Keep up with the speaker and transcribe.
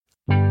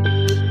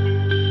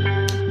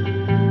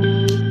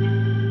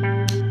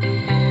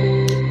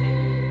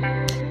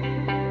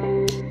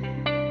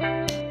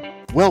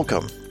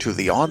Welcome to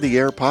the On the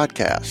Air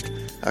podcast,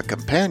 a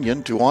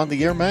companion to On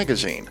the Air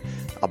magazine,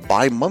 a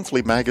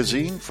bi-monthly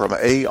magazine from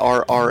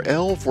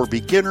ARRL for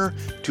beginner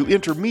to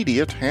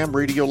intermediate ham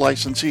radio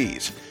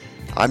licensees.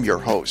 I'm your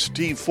host,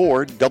 Steve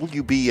Ford,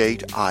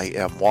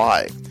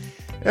 WB8IMY.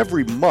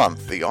 Every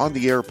month, the On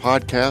the Air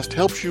podcast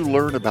helps you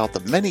learn about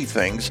the many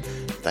things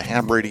the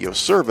ham radio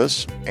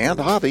service and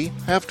hobby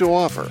have to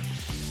offer.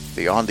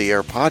 The On the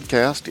Air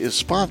podcast is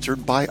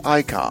sponsored by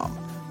ICOM,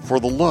 for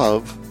the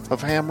love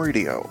of ham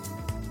radio.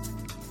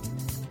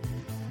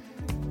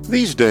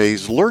 These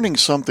days, learning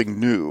something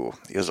new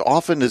is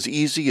often as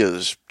easy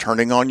as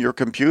turning on your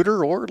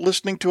computer or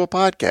listening to a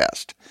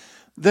podcast.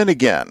 Then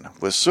again,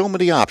 with so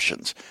many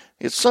options,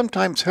 it's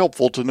sometimes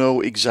helpful to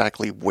know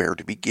exactly where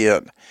to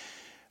begin.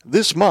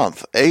 This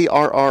month,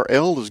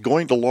 ARRL is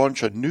going to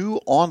launch a new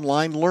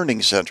online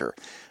learning center,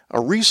 a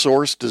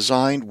resource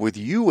designed with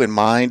you in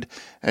mind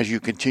as you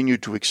continue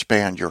to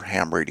expand your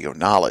ham radio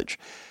knowledge.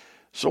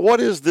 So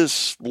what is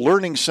this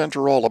learning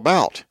center all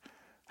about?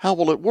 How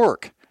will it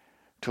work?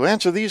 To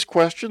answer these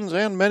questions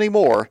and many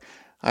more,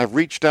 I've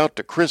reached out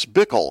to Chris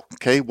Bickle,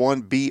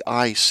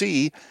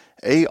 K1BIC,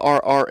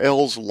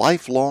 ARRL's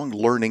Lifelong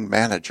Learning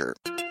Manager.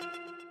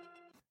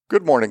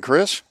 Good morning,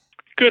 Chris.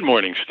 Good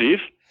morning, Steve.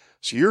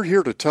 So you're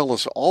here to tell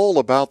us all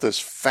about this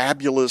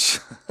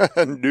fabulous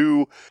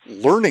new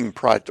learning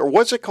project, or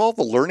what's it called?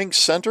 The Learning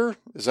Center?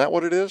 Is that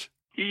what it is?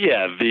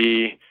 Yeah,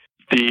 the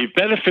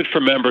benefit for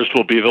members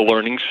will be the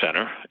Learning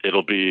Center.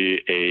 It'll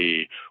be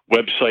a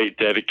website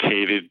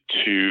dedicated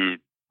to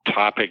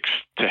topics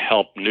to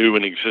help new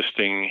and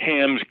existing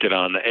hams get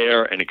on the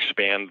air and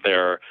expand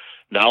their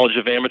knowledge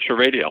of amateur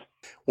radio.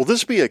 Will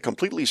this be a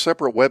completely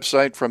separate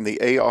website from the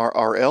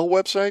ARRL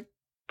website?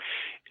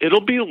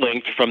 It'll be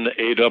linked from the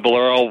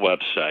ARRL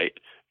website,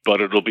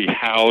 but it'll be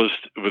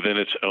housed within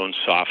its own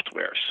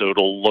software. So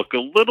it'll look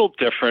a little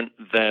different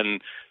than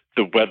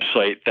the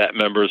website that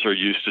members are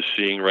used to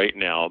seeing right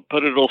now,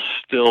 but it'll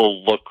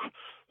still look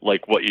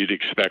like what you'd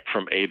expect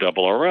from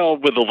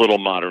ARRL with a little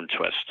modern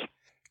twist.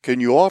 Can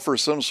you offer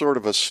some sort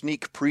of a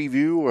sneak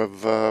preview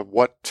of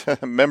what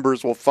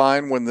members will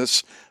find when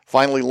this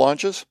finally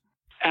launches?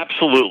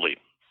 Absolutely.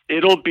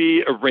 It'll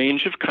be a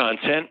range of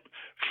content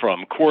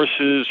from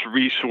courses,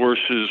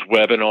 resources,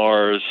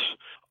 webinars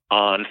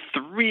on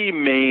three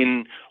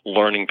main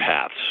learning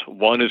paths.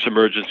 One is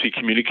emergency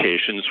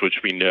communications, which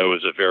we know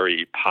is a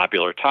very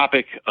popular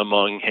topic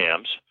among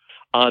hams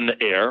on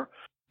the air,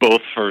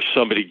 both for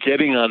somebody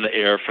getting on the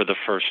air for the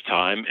first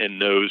time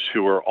and those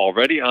who are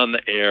already on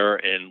the air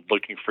and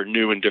looking for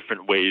new and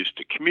different ways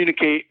to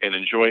communicate and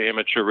enjoy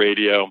amateur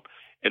radio.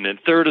 And then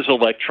third is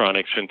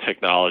electronics and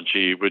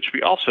technology, which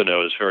we also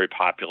know is very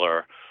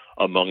popular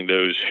among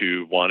those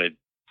who want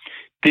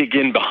to dig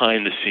in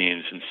behind the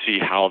scenes and see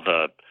how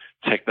the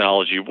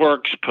technology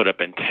works, put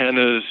up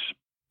antennas,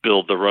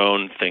 build their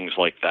own, things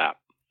like that.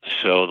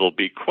 So there'll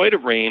be quite a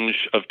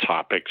range of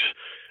topics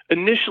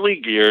initially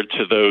geared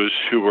to those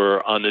who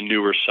are on the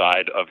newer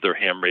side of their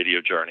ham radio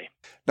journey.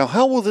 Now,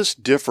 how will this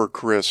differ,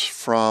 Chris,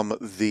 from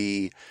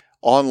the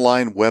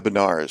online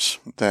webinars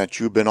that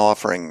you've been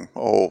offering,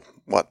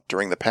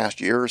 during the past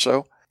year or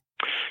so?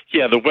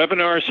 Yeah, the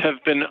webinars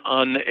have been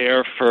on the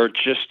air for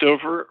just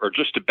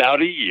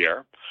about a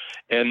year.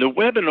 And the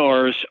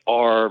webinars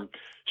are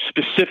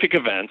specific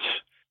events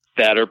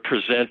that are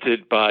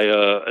presented by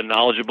a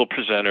knowledgeable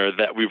presenter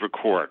that we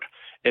record.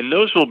 And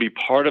those will be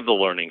part of the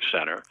Learning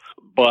Center.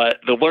 But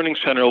the Learning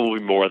Center will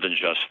be more than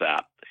just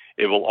that.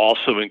 It will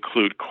also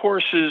include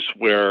courses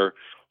where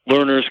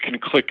learners can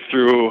click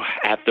through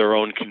at their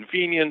own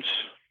convenience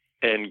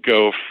and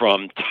go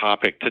from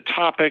topic to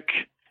topic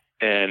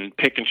and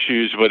pick and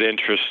choose what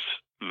interests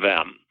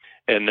them.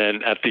 And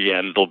then at the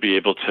end, they'll be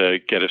able to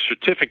get a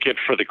certificate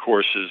for the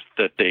courses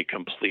that they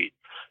complete.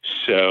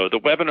 So the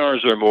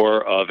webinars are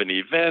more of an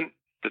event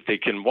that they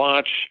can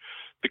watch.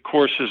 The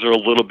courses are a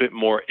little bit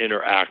more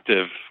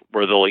interactive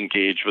where they'll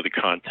engage with the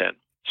content.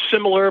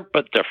 Similar,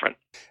 but different.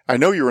 I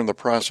know you're in the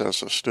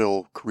process of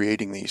still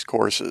creating these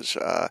courses,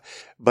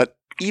 but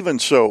even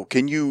so,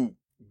 can you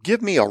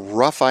give me a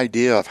rough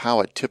idea of how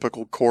a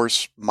typical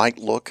course might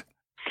look?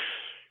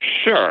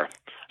 Sure.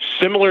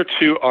 Similar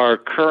to our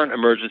current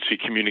emergency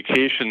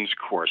communications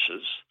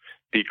courses,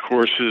 the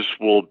courses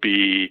will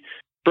be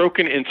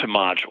broken into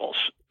modules.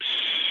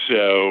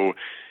 So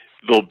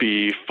there'll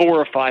be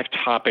 4 or 5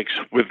 topics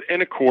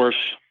within a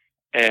course,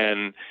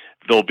 and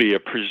there'll be a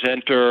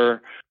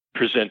presenter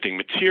presenting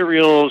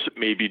materials,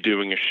 maybe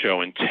doing a show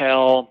and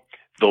tell.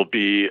 There'll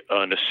be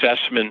an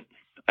assessment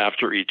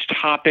after each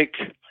topic,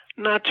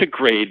 not to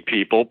grade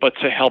people, but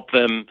to help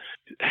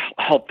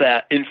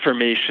that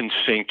information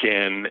sink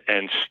in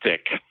and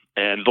stick.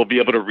 And they'll be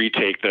able to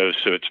retake those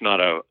so it's not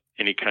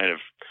any kind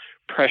of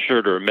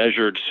pressured or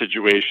measured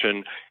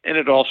situation. And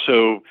it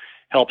also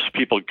helps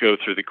people go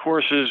through the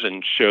courses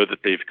and show that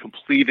they've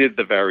completed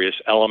the various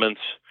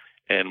elements.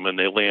 And when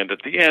they land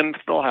at the end,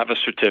 they'll have a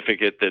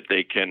certificate that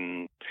they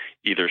can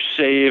either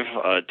save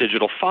a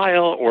digital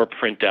file or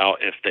print out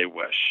if they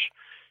wish.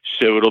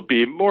 So it'll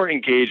be more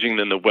engaging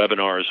than the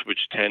webinars,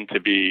 which tend to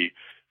be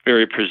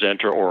very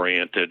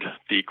presenter-oriented.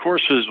 The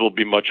courses will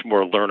be much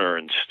more learner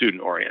and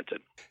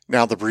student-oriented.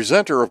 Now, the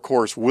presenter, of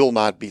course, will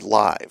not be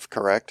live,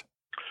 correct?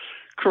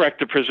 Correct.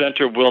 The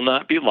presenter will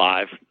not be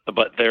live,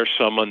 but they're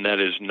someone that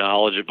is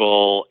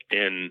knowledgeable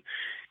in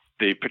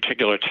the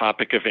particular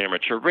topic of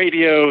amateur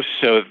radio,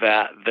 so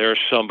that they're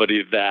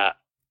somebody that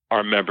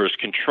our members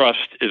can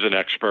trust is an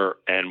expert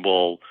and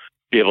will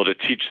be able to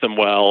teach them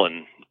well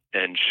and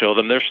show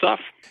them their stuff.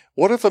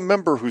 What if a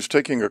member who's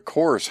taking a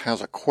course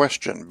has a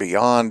question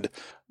beyond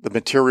the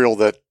material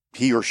that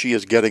he or she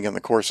is getting in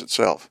the course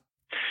itself?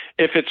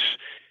 If it's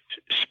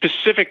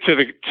specific to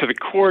the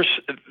course,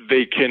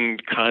 they can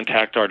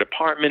contact our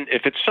department.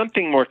 If it's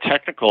something more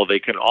technical, they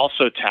can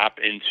also tap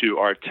into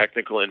our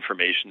technical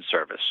information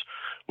service,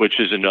 which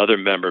is another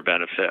member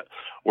benefit,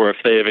 or if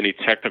they have any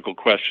technical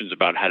questions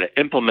about how to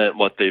implement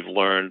what they've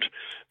learned,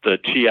 the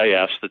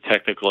TIS, the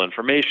Technical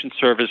Information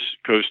Service,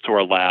 goes to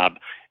our lab,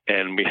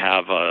 and we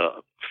have a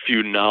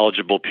few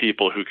knowledgeable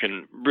people who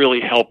can really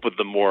help with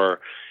the more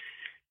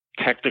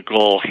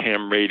technical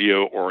ham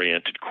radio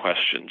oriented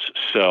questions.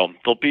 So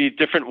there'll be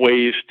different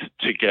ways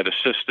to get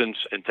assistance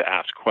and to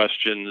ask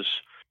questions,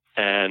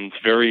 and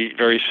very,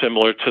 very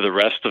similar to the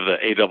rest of the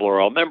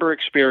ARRL member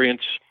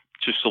experience,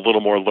 just a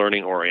little more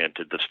learning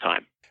oriented this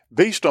time.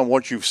 Based on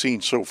what you've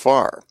seen so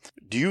far,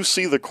 do you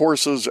see the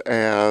courses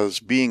as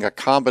being a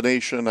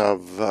combination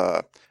of,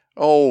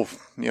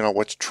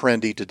 what's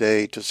trendy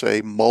today to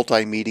say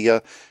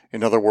multimedia?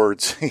 In other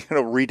words,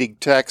 reading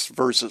text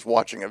versus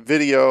watching a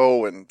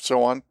video and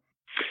so on?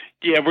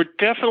 Yeah, we're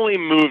definitely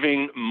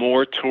moving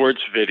more towards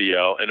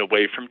video and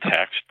away from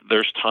text.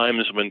 There's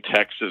times when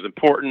text is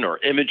important or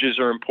images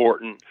are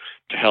important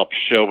to help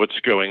show what's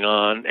going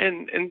on,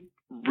 and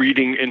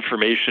reading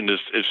information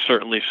is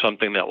certainly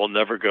something that will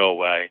never go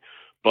away.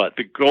 But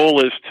the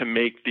goal is to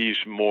make these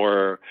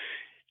more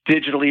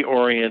digitally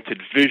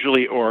oriented,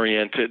 visually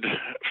oriented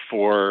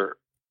for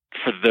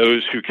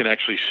those who can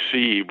actually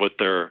see what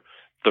they're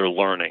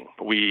learning.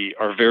 We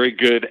are very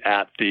good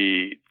at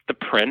the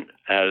print,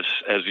 as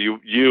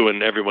you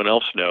and everyone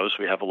else knows.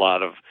 We have a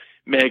lot of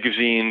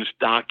magazines,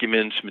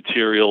 documents,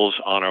 materials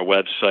on our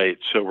website.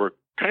 So we're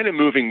kind of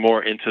moving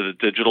more into the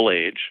digital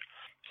age.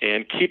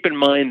 And keep in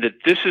mind that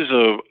this is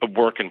a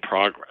work in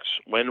progress.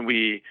 When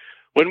we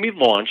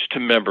launch to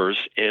members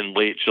in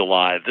late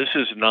July, this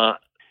is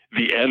not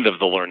the end of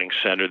the Learning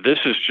Center. This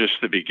is just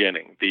the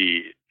beginning.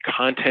 The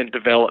content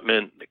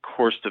development, the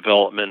course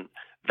development,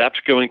 that's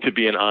going to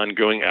be an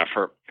ongoing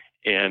effort.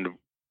 And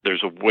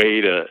there's a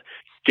way to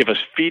give us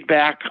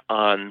feedback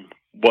on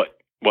what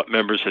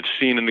members have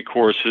seen in the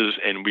courses,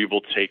 and we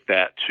will take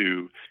that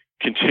to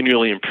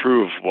continually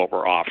improve what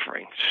we're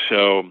offering.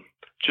 So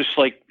just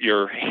like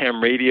your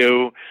ham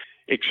radio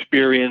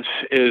experience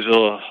is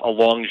a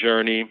long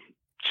journey,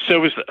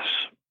 so is this.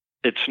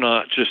 It's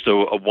not just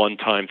a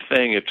one-time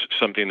thing. It's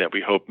something that we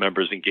hope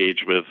members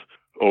engage with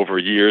over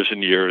years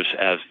and years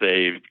as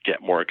they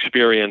get more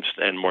experienced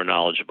and more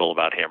knowledgeable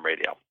about ham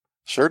radio.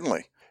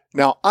 Certainly.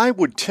 Now, I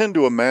would tend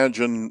to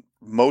imagine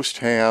most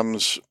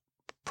hams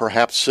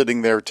perhaps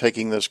sitting there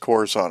taking this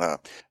course on a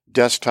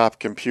desktop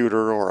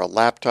computer or a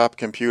laptop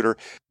computer,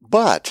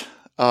 but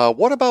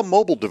what about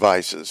mobile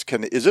devices?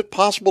 Is it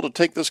possible to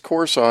take this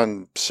course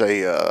on,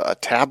 say, a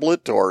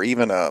tablet or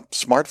even a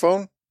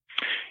smartphone?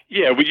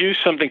 Yeah, we use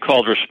something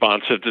called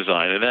responsive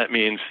design, and that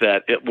means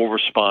that it will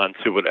respond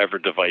to whatever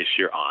device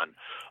you're on.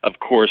 Of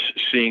course,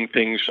 seeing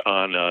things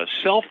on a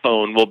cell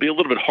phone will be a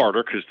little bit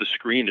harder because the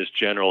screen is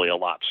generally a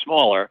lot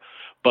smaller,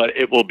 but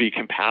it will be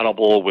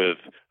compatible with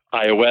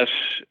iOS,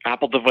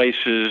 Apple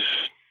devices,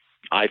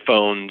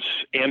 iPhones,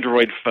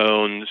 Android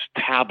phones,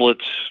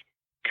 tablets,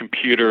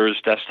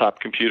 computers, desktop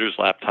computers,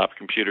 laptop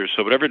computers.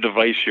 So whatever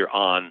device you're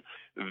on,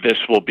 this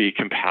will be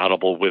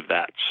compatible with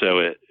that. So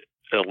it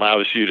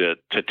allows you to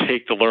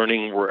take the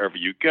learning wherever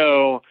you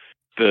go.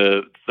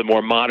 The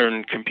more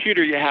modern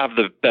computer you have,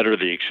 the better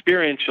the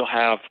experience you'll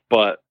have,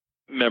 but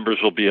members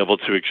will be able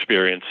to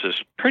experience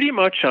this pretty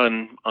much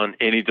on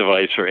any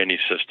device or any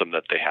system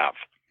that they have.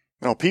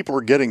 Now, people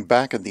are getting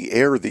back in the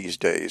air these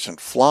days and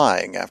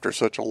flying after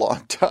such a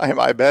long time.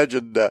 I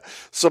imagine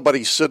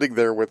somebody sitting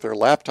there with their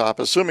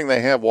laptop, assuming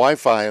they have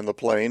Wi-Fi in the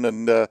plane,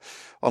 and on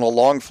a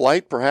long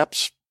flight,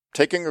 perhaps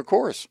taking a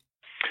course.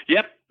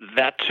 Yep,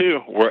 that too.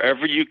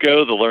 Wherever you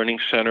go, the Learning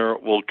Center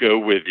will go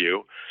with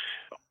you.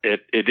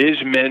 It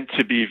is meant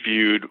to be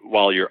viewed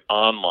while you're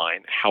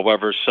online.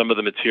 However, some of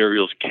the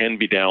materials can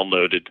be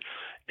downloaded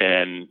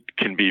and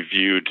can be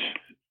viewed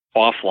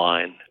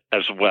offline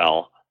as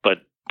well, but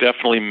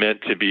definitely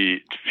meant to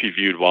be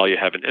viewed while you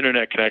have an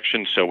internet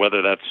connection. So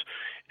whether that's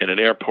in an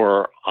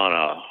airport, on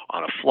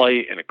a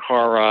flight, in a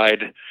car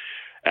ride,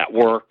 at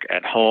work,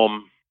 at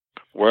home,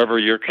 wherever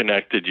you're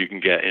connected, you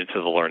can get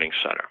into the Learning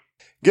Center.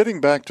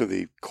 Getting back to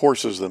the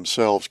courses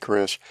themselves,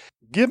 Chris,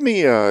 give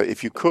me,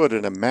 if you could,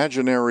 an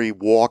imaginary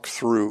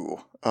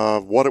walkthrough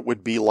of what it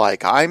would be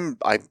like. I'm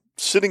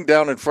sitting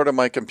down in front of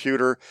my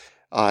computer.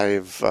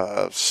 I've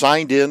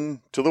signed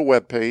in to the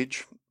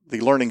webpage,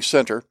 the Learning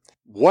Center.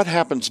 What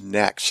happens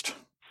next?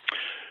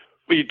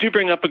 Well, you do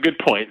bring up a good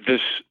point.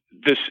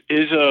 This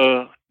is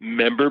a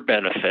member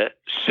benefit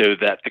so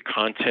that the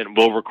content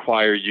will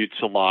require you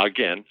to log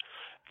in.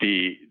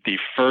 The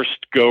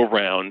first go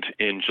round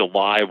in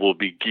July will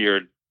be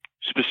geared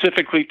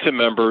specifically to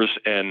members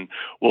and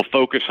will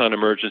focus on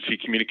emergency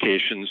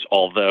communications,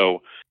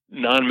 although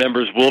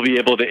non-members will be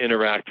able to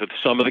interact with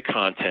some of the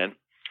content.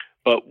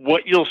 But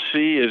what you'll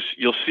see is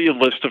you'll see a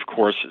list of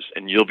courses,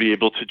 and you'll be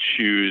able to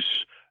choose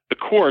a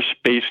course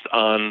based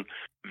on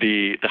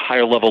the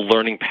higher level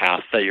learning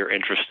path that you're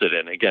interested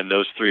in. Again,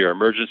 those three are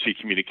emergency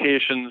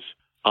communications,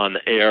 on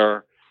the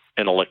air,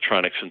 and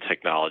electronics and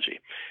technology.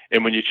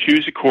 And when you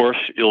choose a course,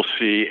 you'll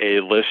see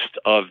a list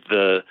of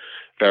the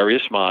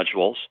various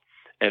modules.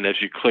 And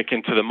as you click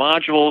into the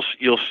modules,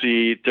 you'll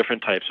see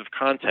different types of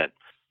content.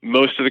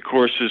 Most of the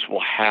courses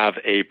will have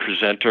a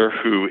presenter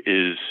who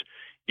is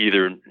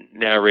either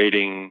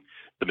narrating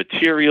the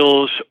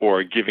materials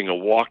or giving a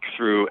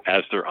walkthrough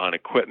as they're on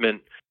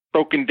equipment,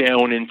 broken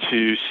down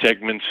into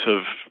segments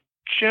of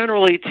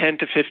generally 10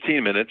 to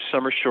 15 minutes.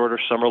 Some are shorter,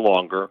 some are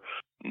longer,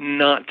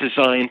 not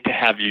designed to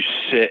have you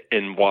sit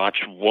and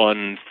watch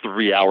one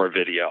 3-hour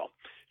video.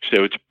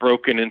 So it's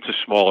broken into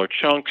smaller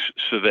chunks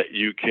so that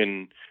you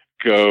can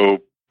go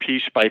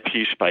piece by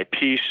piece by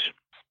piece.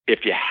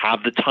 If you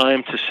have the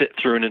time to sit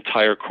through an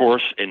entire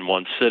course in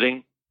one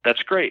sitting,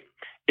 that's great.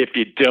 If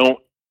you don't,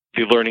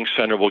 the Learning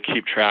Center will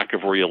keep track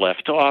of where you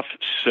left off.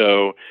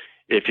 So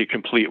if you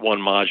complete one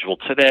module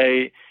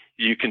today,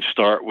 you can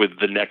start with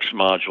the next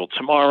module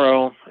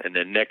tomorrow, and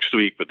then next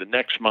week with the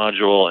next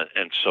module,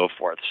 and so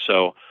forth.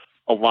 So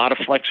a lot of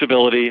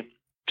flexibility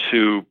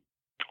to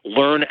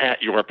learn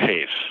at your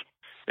pace.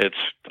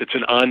 It's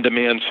an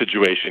on-demand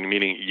situation,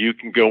 meaning you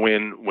can go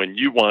in when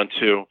you want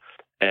to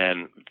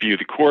and view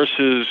the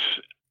courses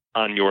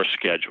on your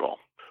schedule.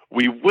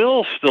 We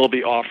will still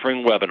be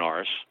offering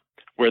webinars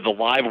where the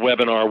live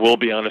webinar will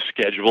be on a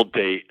scheduled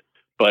date,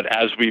 but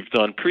as we've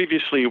done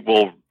previously,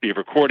 we'll be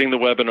recording the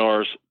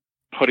webinars,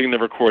 putting the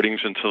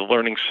recordings into the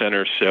Learning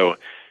Center, so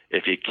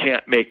if you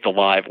can't make the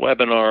live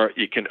webinar,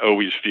 you can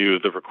always view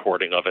the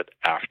recording of it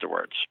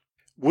afterwards.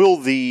 Will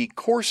the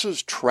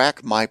courses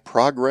track my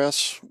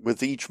progress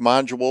with each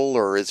module,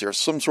 or is there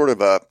some sort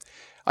of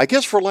I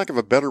guess for lack of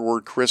a better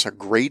word, Chris, a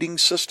grading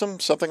system,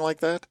 something like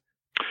that?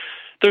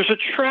 There's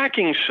a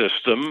tracking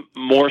system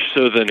more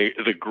so than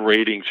the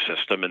grading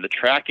system, and the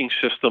tracking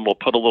system will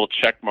put a little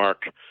check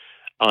mark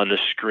on the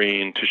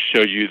screen to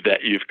show you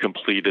that you've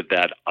completed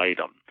that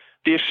item.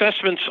 The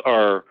assessments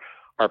are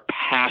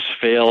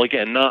pass-fail,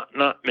 again,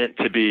 not meant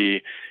to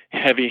be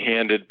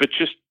heavy-handed, but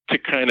just to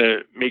kind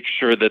of make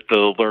sure that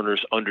the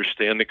learners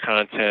understand the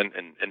content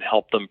and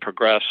help them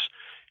progress.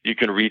 You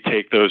can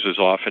retake those as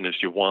often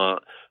as you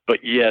want. But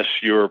yes,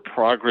 your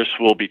progress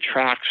will be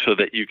tracked so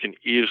that you can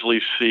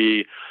easily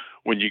see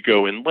when you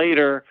go in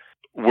later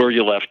where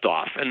you left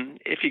off. And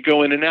if you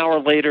go in an hour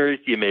later,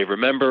 you may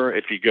remember.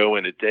 If you go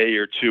in a day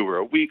or two or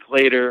a week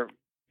later,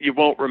 you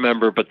won't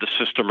remember, but the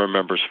system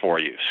remembers for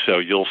you. So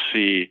you'll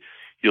see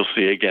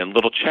again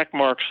little check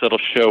marks that'll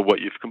show what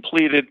you've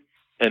completed,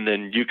 and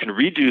then you can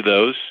redo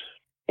those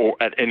or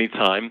at any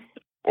time,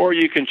 or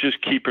you can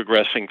just keep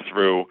progressing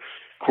through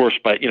course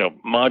by,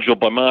 module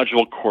by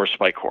module, course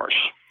by course.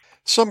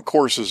 Some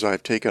courses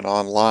I've taken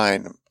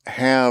online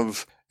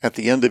have at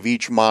the end of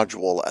each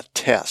module a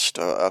test,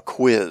 a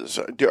quiz.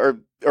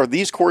 Are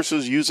these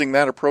courses using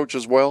that approach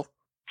as well?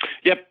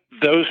 Yep,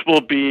 those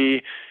will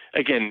be,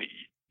 again,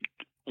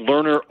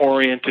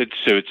 learner-oriented,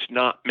 so it's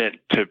not meant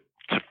to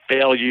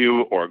fail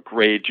you or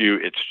grade you.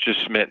 It's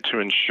just meant to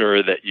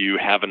ensure that you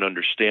have an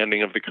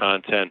understanding of the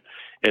content.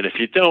 And if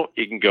you don't,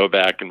 you can go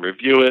back and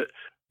review it,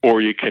 or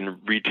you can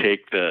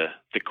retake the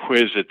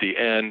quiz at the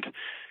end,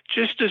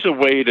 just as a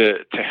way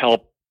to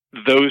help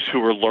those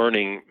who are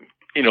learning,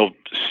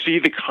 see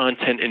the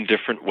content in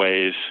different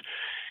ways.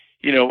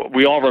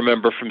 We all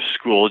remember from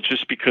school,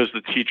 just because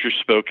the teacher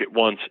spoke it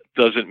once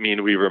doesn't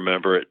mean we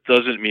remember it,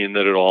 doesn't mean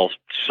that it all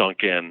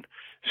sunk in.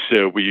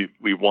 So we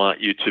want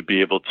you to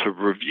be able to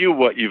review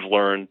what you've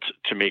learned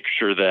to make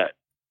sure that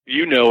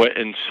you know it,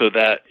 and so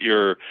that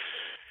your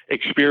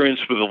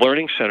experience with the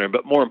Learning Center,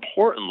 but more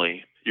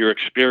importantly, your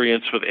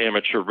experience with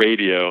amateur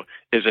radio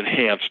is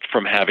enhanced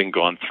from having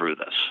gone through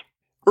this.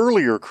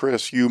 Earlier,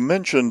 Chris, you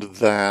mentioned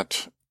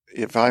that,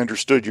 if I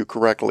understood you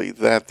correctly,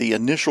 that the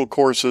initial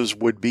courses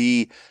would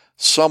be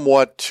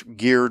somewhat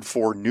geared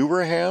for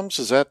newer hams.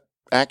 Is that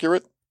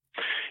accurate?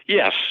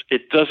 Yes.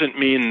 It doesn't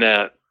mean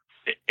that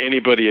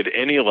anybody at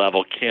any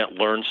level can't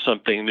learn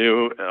something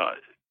new.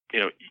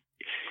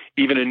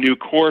 Even a new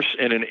course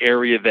in an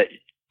area that,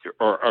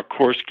 or a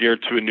course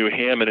geared to a new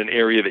ham in an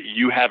area that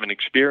you haven't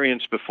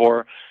experienced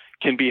before,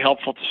 can be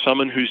helpful to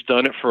someone who's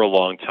done it for a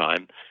long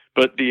time.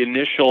 But the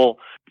initial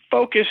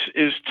focus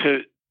is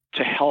to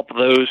help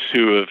those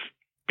who have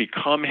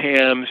become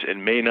hams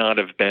and may not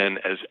have been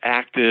as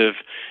active,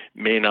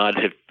 may not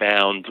have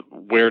found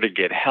where to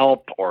get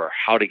help or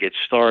how to get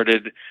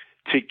started,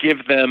 to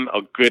give them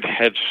a good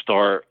head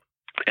start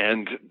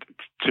and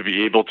to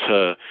be able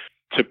to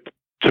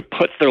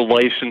put their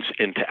license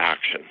into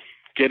action.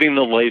 Getting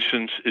the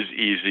license is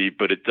easy,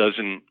 but it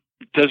doesn't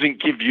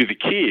give you the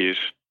keys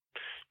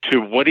to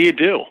what do you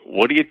do?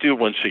 What do you do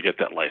once you get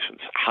that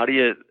license? How do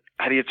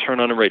you turn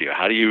on a radio?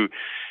 How do you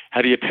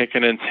pick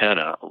an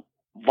antenna?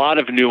 A lot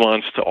of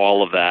nuance to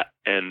all of that,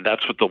 and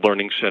that's what the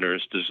Learning Center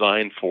is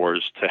designed for,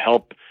 is to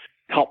help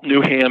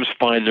new hams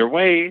find their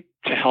way,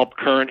 to help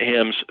current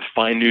hams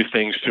find new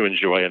things to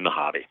enjoy in the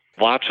hobby.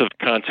 Lots of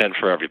content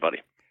for everybody.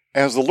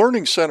 As the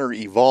Learning Center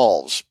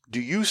evolves, do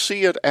you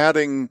see it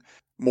adding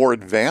more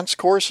advanced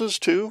courses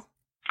too?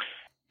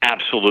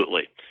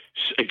 Absolutely.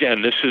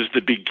 Again, this is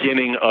the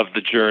beginning of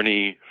the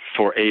journey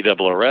for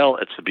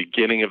ARRL. It's the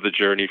beginning of the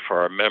journey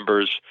for our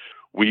members.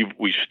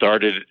 We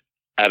started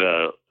at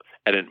a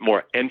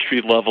more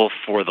entry level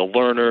for the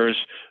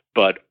learners,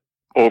 but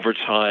over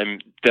time,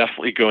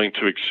 definitely going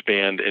to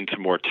expand into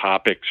more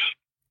topics.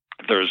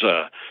 There's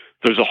a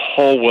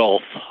whole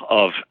wealth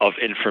of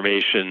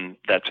information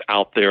that's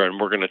out there, and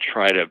we're going to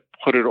try to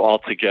put it all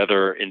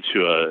together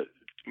into a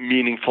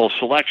meaningful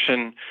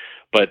selection.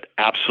 But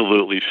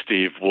absolutely,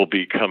 Steve, we'll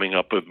be coming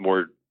up with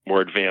more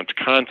advanced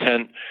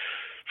content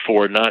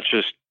for not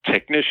just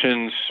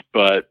technicians,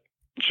 but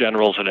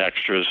generals and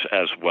extras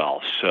as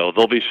well. So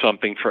there'll be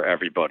something for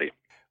everybody.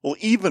 Well,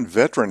 even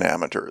veteran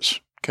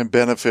amateurs can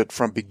benefit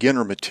from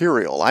beginner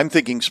material. I'm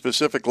thinking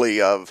specifically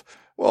of,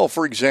 well,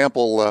 for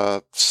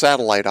example,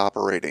 satellite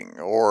operating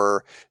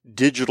or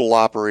digital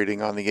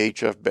operating on the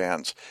HF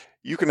bands.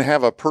 You can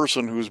have a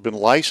person who's been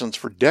licensed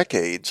for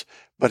decades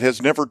but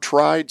has never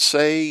tried,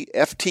 say,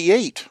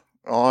 FT8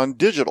 on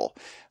digital.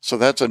 So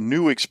that's a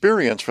new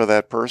experience for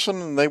that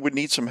person, and they would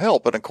need some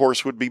help, and a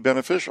course would be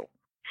beneficial.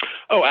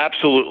 Oh,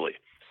 absolutely.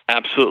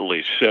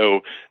 Absolutely.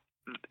 So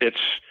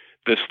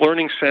this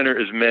Learning Center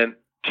is meant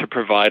to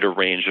provide a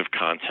range of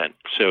content.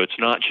 So it's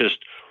not just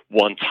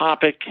one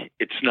topic.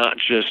 It's not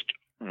just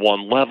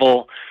one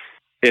level.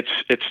 It's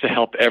to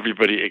help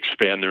everybody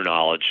expand their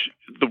knowledge.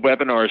 The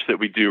webinars that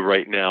we do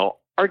right now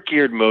are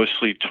geared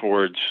mostly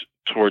towards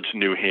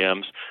new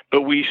hams,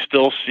 but we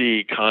still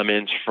see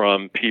comments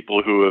from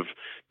people who have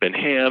been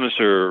hams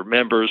or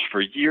members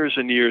for years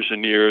and years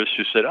and years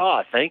who said,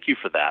 thank you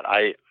for that.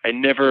 I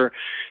never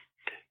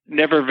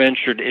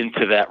ventured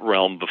into that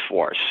realm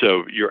before.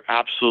 So you're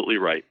absolutely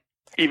right.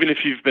 Even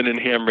if you've been in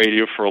ham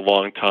radio for a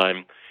long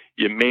time,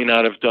 you may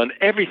not have done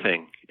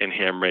everything in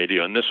ham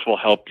radio, and this will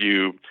help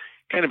you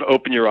kind of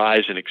open your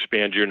eyes and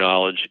expand your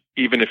knowledge,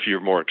 even if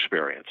you're more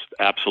experienced.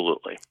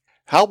 Absolutely.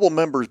 How will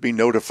members be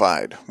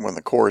notified when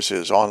the course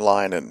is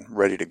online and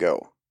ready to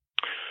go?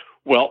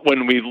 Well,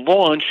 when we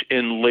launch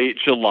in late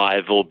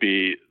July, there'll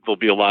be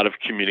a lot of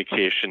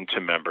communication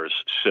to members,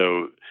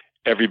 so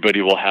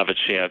everybody will have a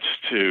chance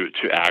to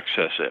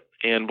access it.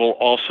 And we'll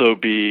also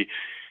be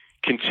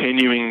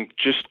continuing,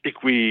 just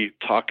like we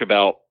talk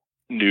about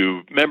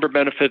new member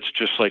benefits,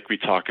 just like we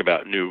talk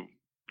about new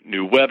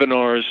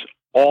webinars.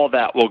 All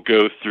that will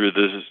go through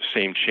the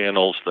same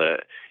channels: the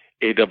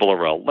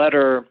ARRL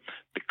letter,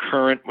 the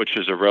Current, which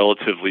is a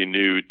relatively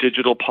new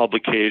digital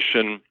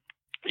publication.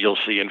 You'll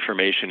see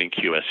information in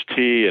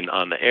QST and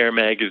on the air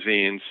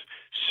magazines.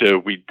 So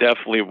we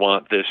definitely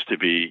want this to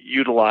be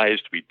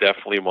utilized. We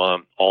definitely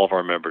want all of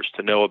our members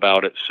to know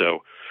about it.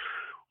 So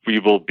we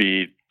will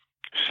be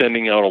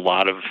sending out a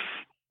lot of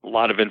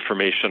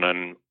information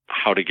on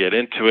how to get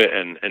into it.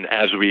 And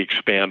as we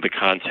expand the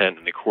content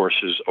and the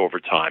courses over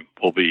time,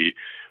 we'll be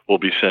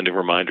sending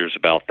reminders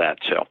about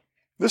that too.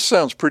 This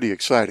sounds pretty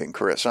exciting,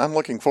 Chris. I'm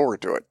looking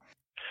forward to it.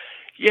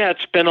 Yeah,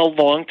 it's been a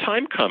long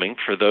time coming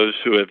for those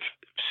who have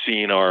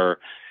seen our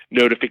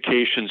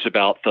notifications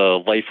about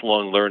the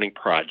Lifelong Learning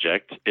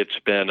Project. It's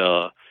been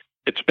a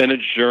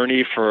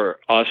journey for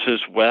us as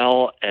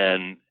well,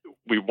 and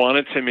we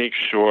wanted to make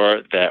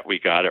sure that we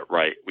got it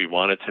right. We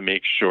wanted to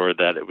make sure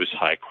that it was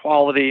high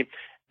quality,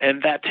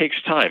 and that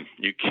takes time.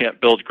 You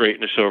can't build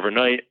greatness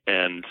overnight,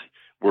 and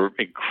we're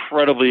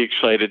incredibly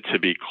excited to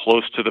be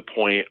close to the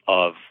point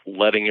of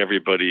letting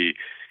everybody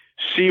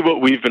see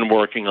what we've been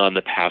working on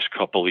the past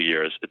couple of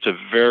years. It's a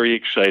very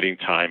exciting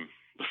time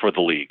for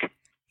the league.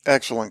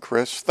 Excellent,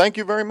 Chris. Thank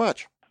you very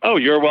much. Oh,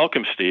 you're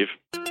welcome, Steve.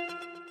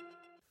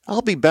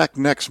 I'll be back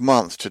next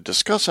month to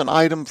discuss an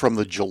item from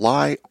the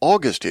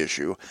July-August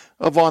issue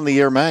of On the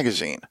Air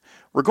magazine.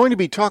 We're going to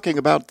be talking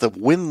about the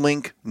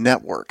WinLink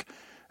network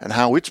and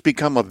how it's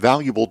become a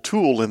valuable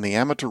tool in the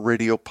amateur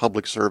radio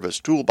public service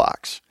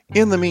toolbox.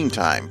 In the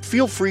meantime,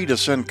 feel free to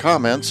send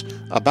comments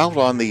about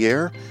On the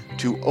Air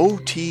to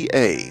ota@arrl.org.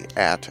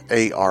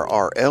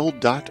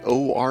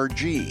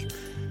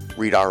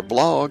 Read our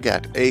blog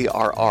at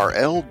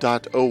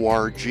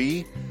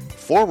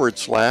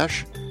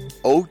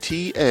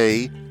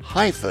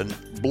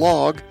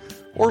arrl.org/OTA-blog,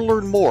 or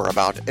learn more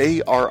about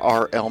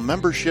ARRL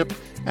membership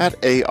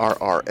at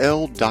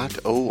arrl.org.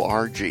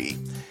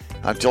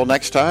 Until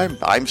next time,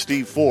 I'm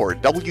Steve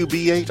Ford,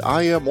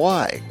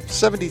 WB8IMY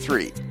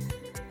 73.